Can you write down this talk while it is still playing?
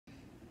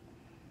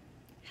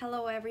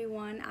Hello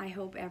everyone, I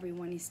hope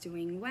everyone is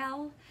doing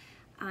well.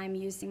 I'm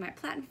using my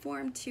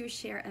platform to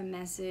share a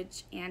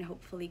message and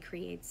hopefully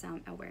create some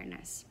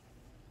awareness.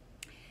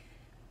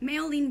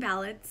 Mail-in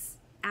ballots,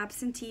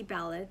 absentee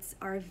ballots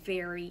are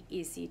very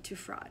easy to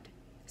fraud.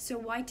 So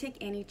why take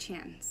any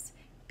chance?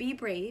 Be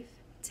brave,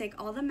 take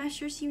all the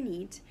measures you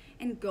need,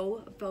 and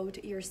go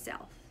vote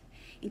yourself.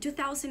 In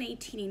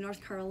 2018 in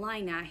North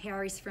Carolina,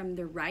 Harris from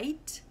the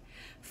right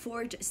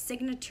forged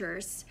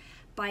signatures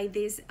by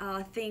this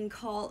thing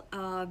called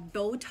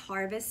vote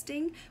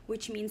harvesting,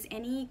 which means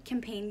any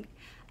campaign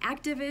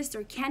activist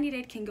or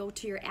candidate can go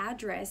to your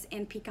address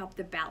and pick up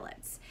the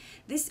ballots.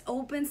 This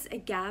opens a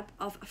gap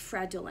of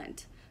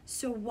fraudulent.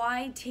 So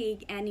why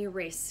take any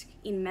risk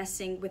in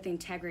messing with the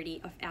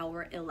integrity of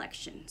our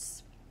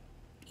elections?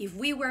 If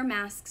we wear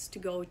masks to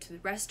go to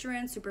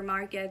restaurants,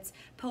 supermarkets,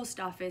 post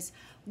office,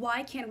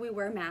 why can't we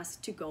wear masks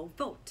to go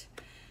vote?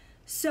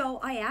 So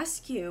I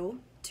ask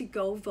you to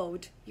go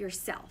vote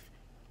yourself.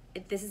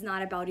 This is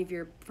not about if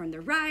you're from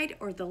the right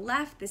or the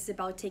left. This is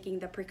about taking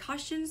the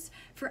precautions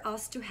for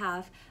us to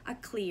have a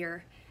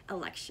clear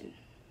election.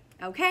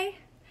 Okay?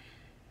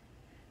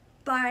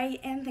 Bye,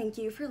 and thank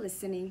you for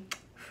listening.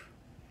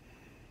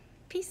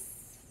 Peace.